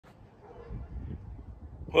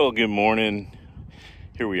Well, good morning.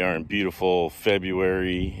 Here we are in beautiful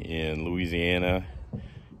February in Louisiana.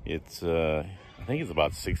 It's I think it's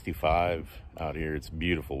about 65 out here. It's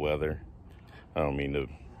beautiful weather. I don't mean to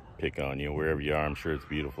pick on you. Wherever you are, I'm sure it's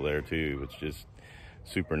beautiful there too. It's just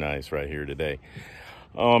super nice right here today.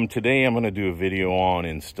 Today I'm going to do a video on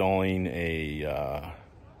installing a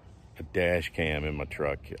dash cam in my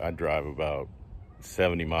truck. I drive about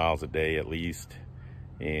 70 miles a day at least,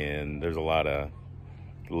 and there's a lot of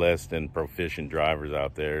less than proficient drivers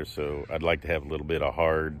out there, so I'd like to have a little bit of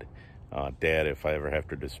hard data if I ever have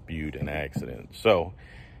to dispute an accident. So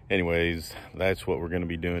anyways, that's what we're going to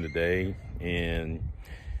be doing today, and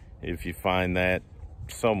if you find that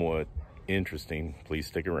somewhat interesting, please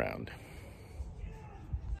stick around.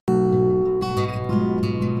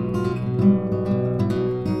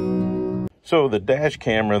 So the dash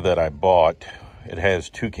camera that I bought, it has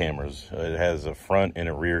two cameras. It has a front and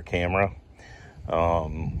a rear camera.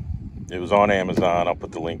 It was on Amazon. I'll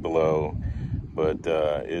put the link below, but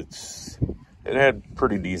it had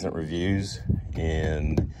pretty decent reviews,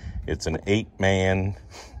 and it's an 8-man,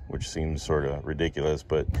 which seems sort of ridiculous,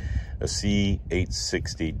 but a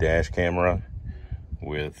C860 dash camera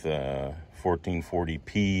with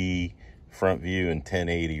 1440p front view and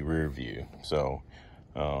 1080 rear view. So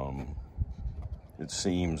it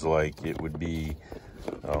seems like it would be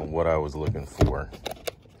what I was looking for.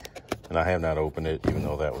 And I have not opened it, even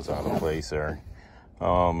though that was out of place there.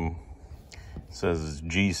 It says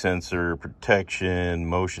G sensor protection,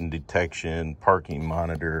 motion detection, parking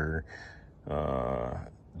monitor,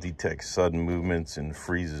 detects sudden movements and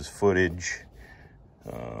freezes footage.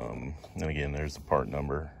 And again, there's the part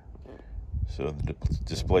number. So the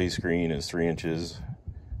display screen is 3 inches,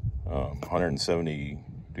 170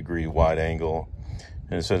 degree wide angle.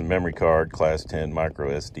 And it says memory card, class 10 micro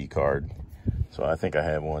SD card. So I think I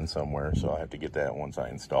have one somewhere, so I'll have to get that once I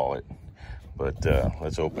install it. But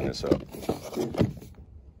let's open this up.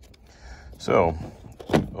 So,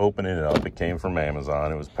 opening it up, it came from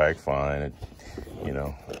Amazon. It was packed fine. It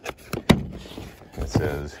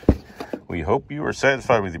says, "We hope you are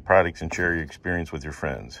satisfied with your products and share your experience with your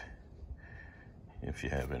friends. If you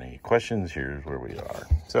have any questions, here's where we are."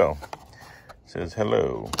 So, it says,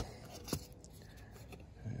 "Hello.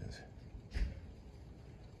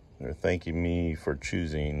 They're thanking me for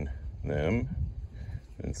choosing them.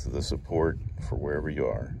 It's the support for wherever you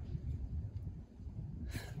are."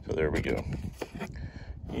 So there we go.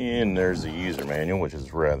 And there's the user manual, which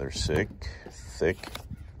is rather thick. It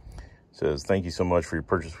says, "Thank you so much for your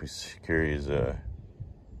purchase. We security is if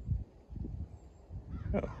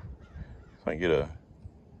I get a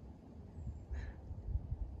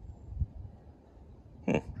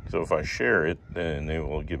so if I share it, then they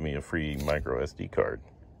will give me a free micro SD card.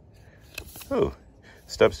 Oh,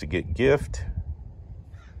 steps to get gift.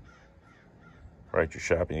 Write your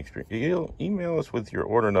shopping experience. Email us with your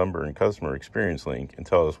order number and customer experience link and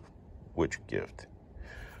tell us which gift."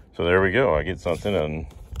 So there we go. I get something and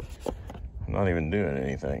I'm not even doing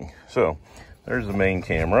anything. So there's the main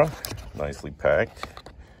camera, nicely packed,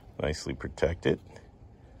 nicely protected.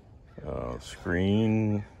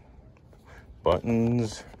 Screen,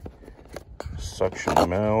 buttons, suction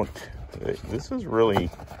mount. This is really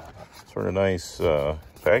sort of nice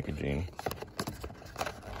packaging.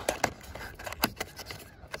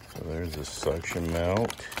 So there's the suction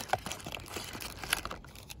mount.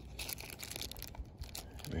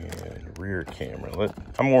 And rear camera.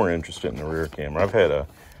 I'm more interested in the rear camera. I've had a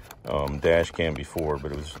dash cam before,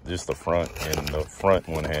 but it was just the front, and the front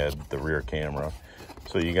one had the rear camera.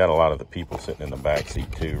 So you got a lot of the people sitting in the back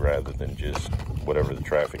seat too, rather than just whatever the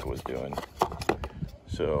traffic was doing.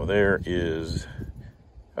 So there is,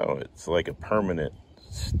 oh, it's like a permanent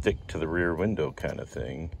stick to the rear window kind of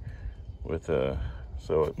thing with so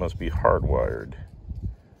it must be hardwired.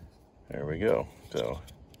 There we go. So,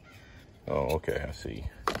 oh, okay, I see.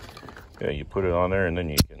 Yeah, you put it on there and then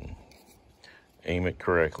you can aim it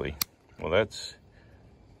correctly. Well, that's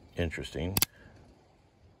interesting.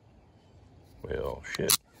 Well,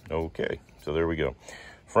 shit. Okay, so there we go.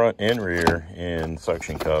 Front and rear and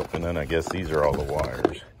suction cup, and then I guess these are all the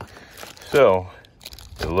wires. So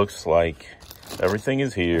it looks like everything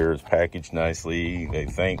is here. It's packaged nicely. They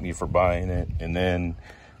thank me for buying it, and then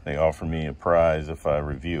they offer me a prize if I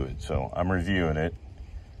review it. So I'm reviewing it,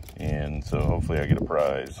 and so hopefully I get a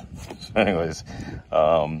prize. So anyways,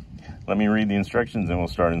 let me read the instructions and we'll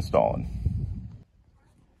start installing.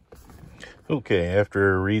 Okay,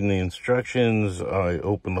 after reading the instructions, I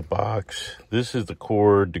open the box. This is the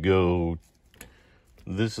cord to go.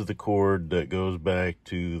 This is the cord that goes back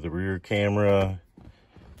to the rear camera.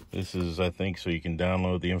 This is, I think, so you can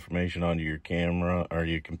download the information onto your camera or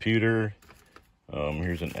your computer.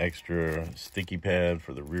 Here's an extra sticky pad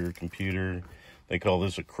for the rear computer. They call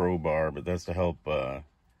this a crowbar, but that's to help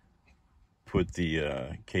put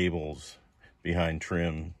the cables behind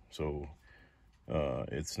trim so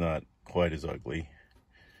it's not quite as ugly.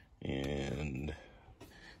 And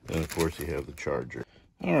then, of course, you have the charger.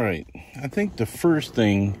 All right, I think the first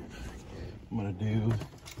thing I'm gonna do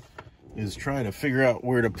is try to figure out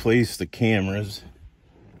where to place the cameras.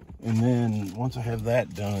 And then once I have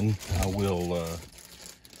that done, I will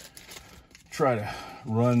try to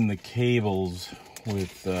run the cables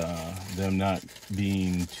with them not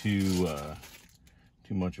being too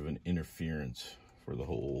much of an interference for the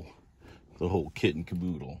whole kit and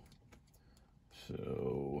caboodle.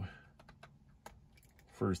 So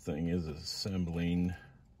first thing is assembling,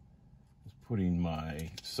 is putting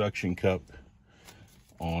my suction cup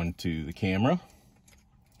onto the camera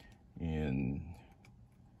and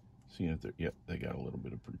seeing if they're, yep, they got a little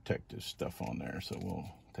bit of protective stuff on there, so we'll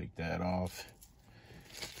take that off.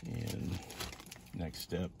 And next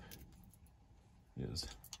step is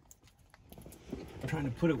trying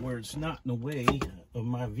to put it where it's not in the way of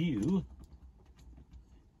my view.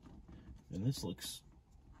 And this looks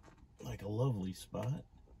like a lovely spot.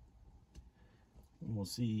 And we'll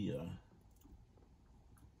see,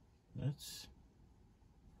 that's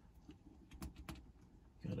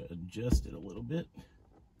gotta adjust it a little bit.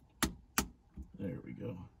 There we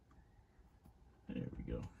go. There we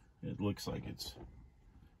go. It looks like it's,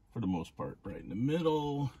 for the most part, right in the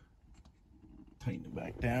middle. Tighten it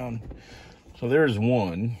back down. So there's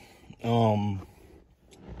one.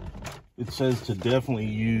 It says to definitely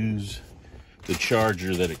use the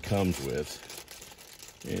charger that it comes with.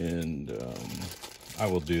 And I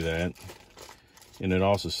will do that. And it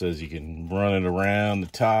also says you can run it around the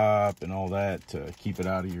top and all that to keep it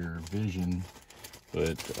out of your vision.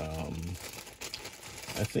 But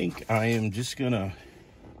I think I am just gonna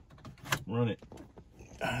run it.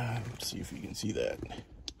 Let's see if you can see that.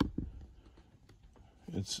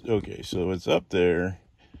 It's okay, so it's up there.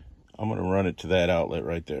 I'm gonna run it to that outlet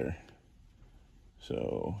right there.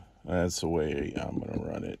 So that's the way I'm gonna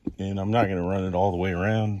run it. And I'm not gonna run it all the way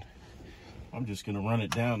around. I'm just gonna run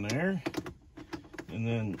it down there. And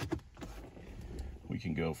then we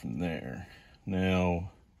can go from there.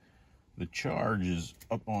 Now, the charge is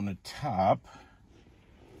up on the top.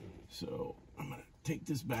 So I'm gonna take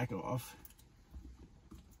this back off,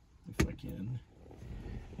 if I can,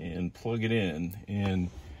 and plug it in. And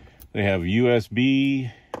they have USB,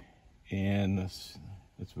 and it's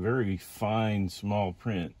very fine, small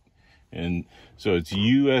print. And so it's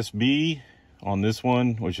USB on this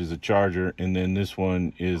one, which is a charger, and then this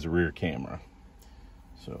one is a rear camera.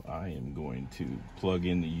 So I am going to plug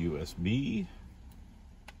in the USB.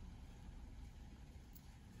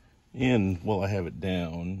 And while I have it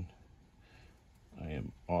down, I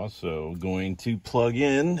am also going to plug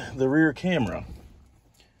in the rear camera.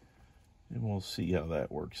 And we'll see how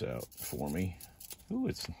that works out for me. Ooh,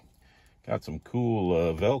 it's got some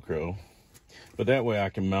cool Velcro. But that way I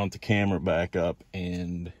can mount the camera back up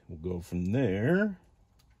and we'll go from there.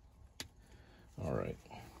 All right,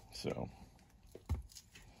 so.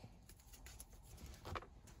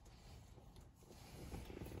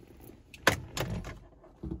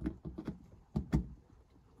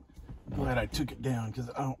 Glad I took it down because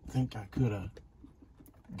I don't think I could have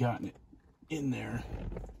gotten it in there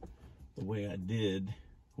the way I did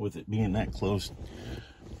with it being that close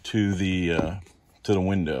to the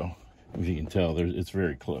window. If you can tell, it's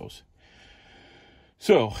very close.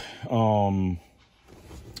 So,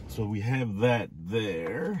 so we have that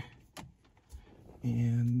there,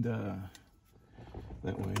 and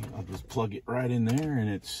that way I'll just plug it right in there, and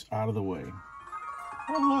it's out of the way.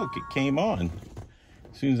 Oh, look, it came on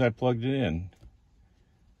as soon as I plugged it in.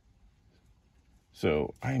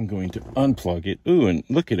 So I'm going to unplug it. Ooh, and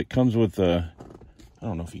look at it, comes with a, I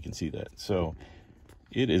don't know if you can see that. So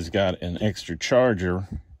it has got an extra charger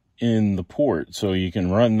in the port, so you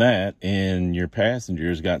can run that and your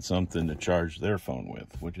passenger's got something to charge their phone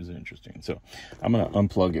with, which is interesting. So I'm going to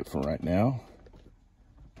unplug it for right now.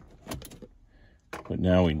 But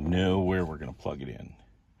now we know where we're going to plug it in.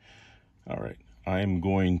 All right, I'm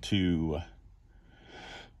going to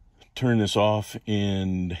turn this off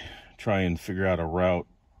and try and figure out a route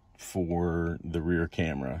for the rear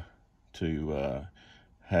camera to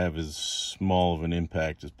have as small of an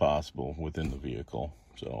impact as possible within the vehicle.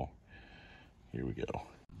 So here we go.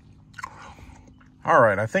 All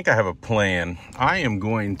right, I think I have a plan. I am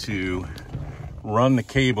going to run the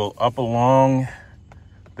cable up along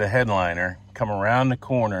the headliner, come around the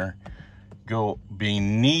corner, go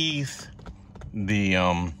beneath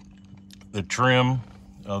the trim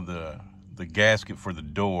of the gasket for the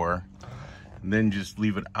door, and then just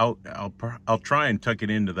leave it out. I'll try and tuck it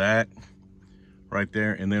into that right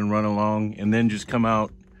there, and then run along, and then just come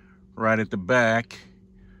out right at the back,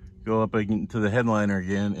 go up into the headliner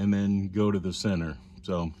again, and then go to the center.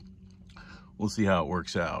 So we'll see how it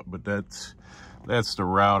works out, but that's the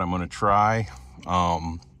route I'm going to try.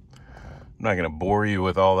 I'm not going to bore you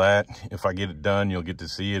with all that. If I get it done, you'll get to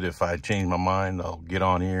see it. If I change my mind, I'll get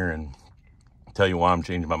on here and tell you why I'm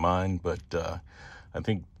changing my mind. But I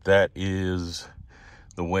think that is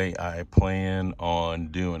the way I plan on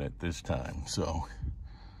doing it this time. So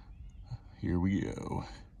here we go.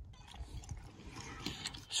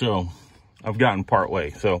 So I've gotten part way.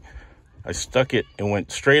 So I stuck it and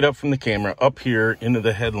went straight up from the camera up here into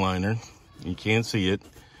the headliner. You can't see it.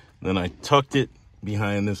 Then I tucked it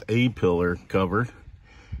behind this A-pillar cover,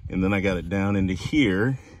 and then I got it down into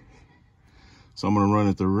here. So I'm going to run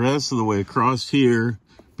it the rest of the way across here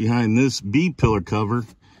behind this B-pillar cover,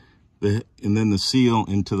 and then the seal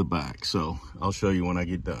into the back. So I'll show you when I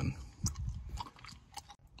get done.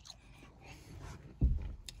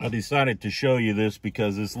 I decided to show you this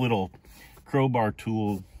because this little crowbar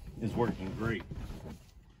tool is working great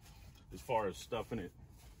as far as stuffing it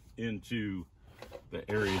into the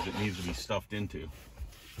areas it needs to be stuffed into.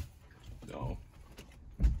 So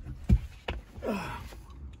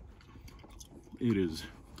it is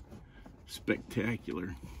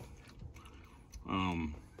spectacular. I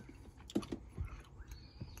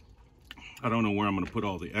don't know where I'm going to put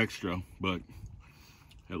all the extra, but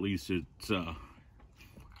at least it's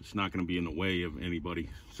not going to be in the way of anybody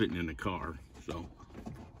sitting in the car. So,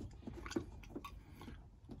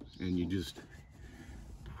 and you just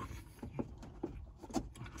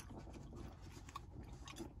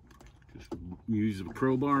use a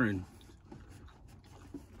crowbar, and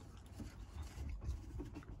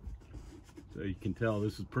so you can tell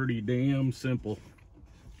this is pretty damn simple.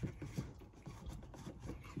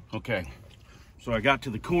 Okay, so I got to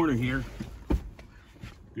the corner here. I'm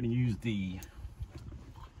gonna use the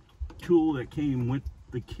tool that came with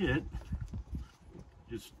the kit.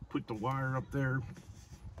 Just put the wire up there,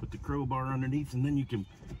 put the crowbar underneath, and then you can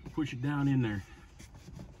push it down in there.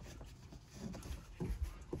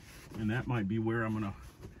 And that might be where I'm gonna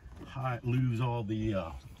lose all the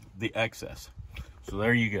excess. So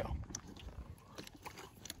there you go.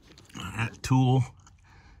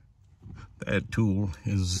 That tool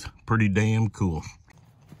is pretty damn cool.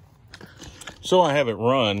 So I have it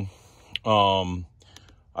run.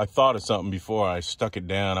 I thought of something before I stuck it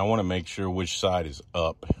down. I want to make sure which side is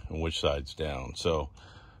up and which side's down. So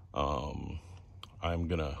I'm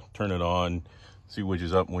gonna turn it on, see which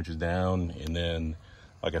is up and which is down, and then,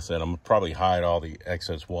 like I said, I'm gonna probably hide all the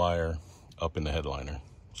excess wire up in the headliner.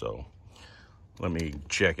 So let me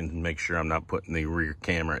check and make sure I'm not putting the rear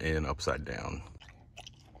camera in upside down.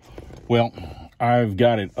 Well, I've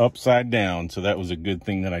got it upside down, so that was a good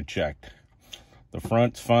thing that I checked. The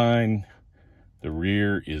front's fine, the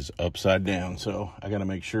rear is upside down, so I gotta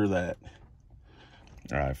make sure that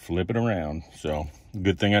I flip it around. So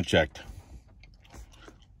good thing I checked.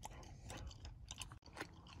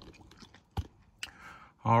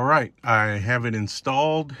 All right, I have it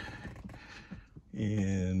installed,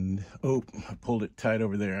 and oh, I pulled it tight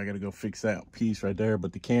over there. I got to go fix that piece right there,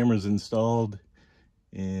 but the camera's installed,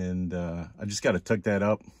 and I just got to tuck that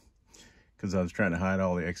up because I was trying to hide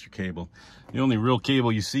all the extra cable. The only real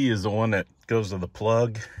cable you see is the one that goes to the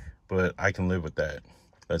plug, but I can live with that.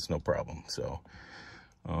 That's no problem. So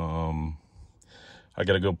I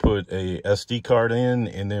got to go put a SD card in,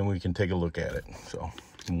 and then we can take a look at it. So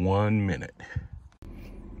 1 minute.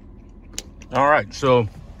 All right, so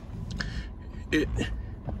it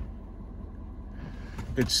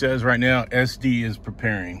says right now SD is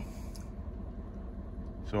preparing.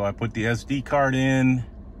 So I put the SD card in.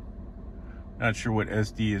 Not sure what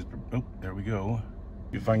SD is. Oh, there we go.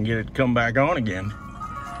 If I can get it to come back on again.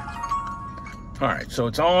 All right, so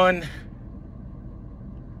it's on.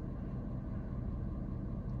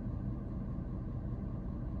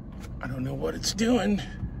 I don't know what it's doing.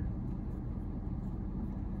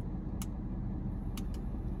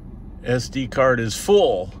 SD card is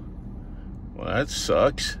full. Well, that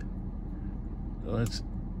sucks. So let's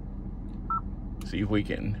see if we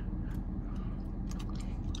can.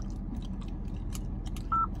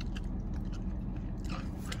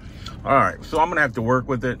 All right, so I'm gonna have to work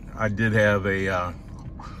with it. I did have a,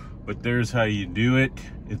 but there's how you do it.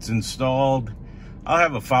 It's installed. I'll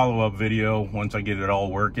have a follow-up video once I get it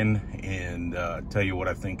all working and tell you what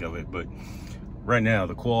I think of it. But right now,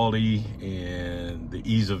 the quality and the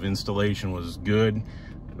ease of installation was good.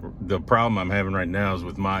 The problem I'm having right now is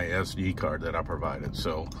with my SD card that I provided.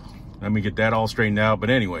 So let me get that all straightened out. But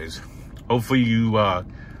anyways, hopefully you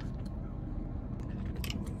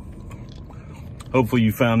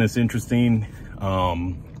found this interesting.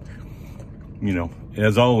 You know,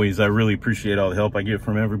 as always, I really appreciate all the help I get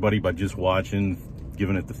from everybody by just watching,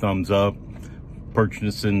 giving it the thumbs up,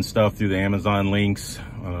 purchasing stuff through the Amazon links.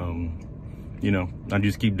 You know, I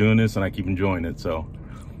just keep doing this and I keep enjoying it. So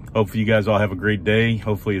hopefully you guys all have a great day.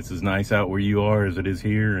 Hopefully it's as nice out where you are as it is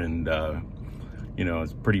here. And, you know,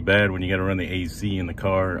 it's pretty bad when you got to run the AC in the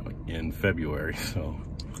car in February. So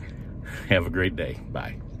have a great day.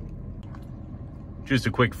 Bye. Just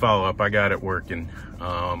a quick follow-up. I got it working.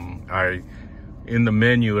 In the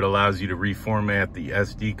menu, it allows you to reformat the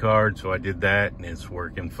SD card. So I did that and it's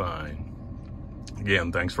working fine.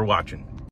 Again, thanks for watching.